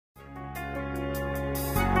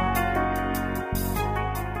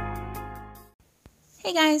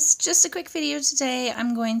Hey guys, just a quick video today.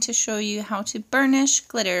 I'm going to show you how to burnish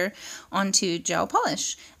glitter onto gel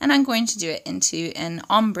polish, and I'm going to do it into an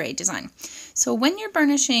ombre design. So when you're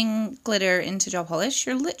burnishing glitter into gel polish,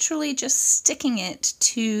 you're literally just sticking it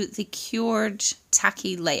to the cured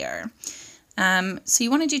tacky layer. So you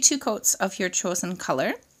want to do 2 coats of your chosen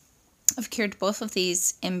color. I've cured both of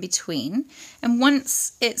these in between, and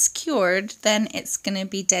once it's cured then it's going to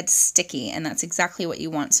be dead sticky, and that's exactly what you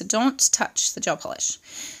want, so don't touch the gel polish.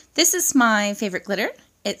 This is my favorite glitter.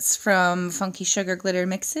 It's from Funky Sugar Glitter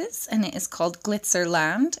Mixes and it is called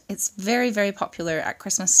Glitzerland. It's very popular at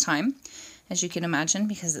Christmas time, as you can imagine,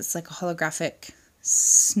 because it's like a holographic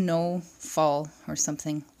snowfall or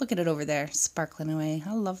something. Look at it over there sparkling away.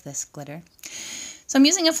 I love this glitter. So I'm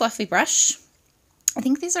using a fluffy brush. I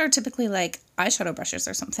think these are typically like eyeshadow brushes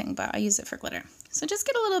or something, but I use it for glitter. So just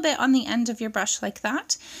get a little bit on the end of your brush like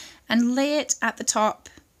that and lay it at the top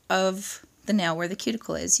of the nail where the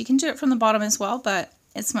cuticle is. You can do it from the bottom as well, but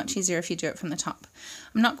it's much easier if you do it from the top.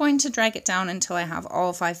 I'm not going to drag it down until I have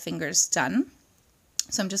all 5 fingers done.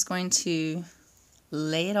 So I'm just going to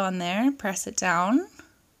lay it on there, press it down.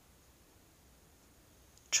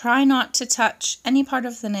 Try not to touch any part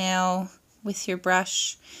of the nail with your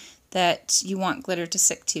brush that you want glitter to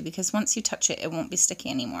stick to, because once you touch it, it won't be sticky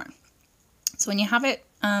anymore. So when you have it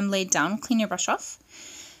laid down, clean your brush off,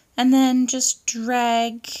 and then just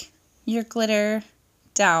drag your glitter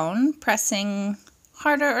down, pressing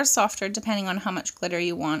harder or softer depending on how much glitter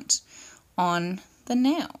you want on the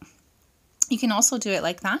nail. You can also do it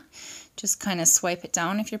like that. Just kind of swipe it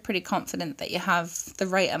down if you're pretty confident that you have the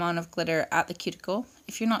right amount of glitter at the cuticle.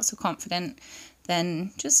 If you're not so confident,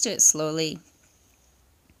 then just do it slowly.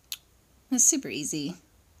 It's super easy.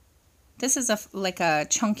 This is like a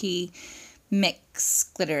chunky mix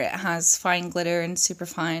glitter. It has fine glitter and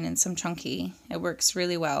superfine and some chunky. It works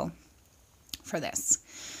really well for this.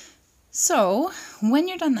 So when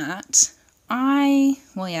you're done that,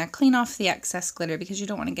 clean off the excess glitter because you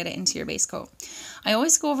don't want to get it into your base coat. I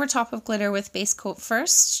always go over top of glitter with base coat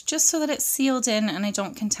first, just so that it's sealed in and I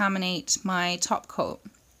don't contaminate my top coat.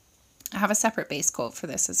 I have a separate base coat for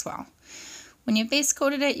this as well. When you've base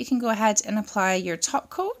coated it, you can go ahead and apply your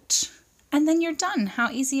top coat, and then you're done.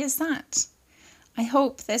 How easy is that? I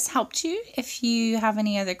hope this helped you. If you have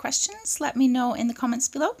any other questions, let me know in the comments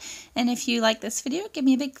below. And if you like this video, give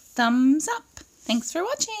me a big thumbs up. Thanks for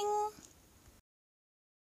watching.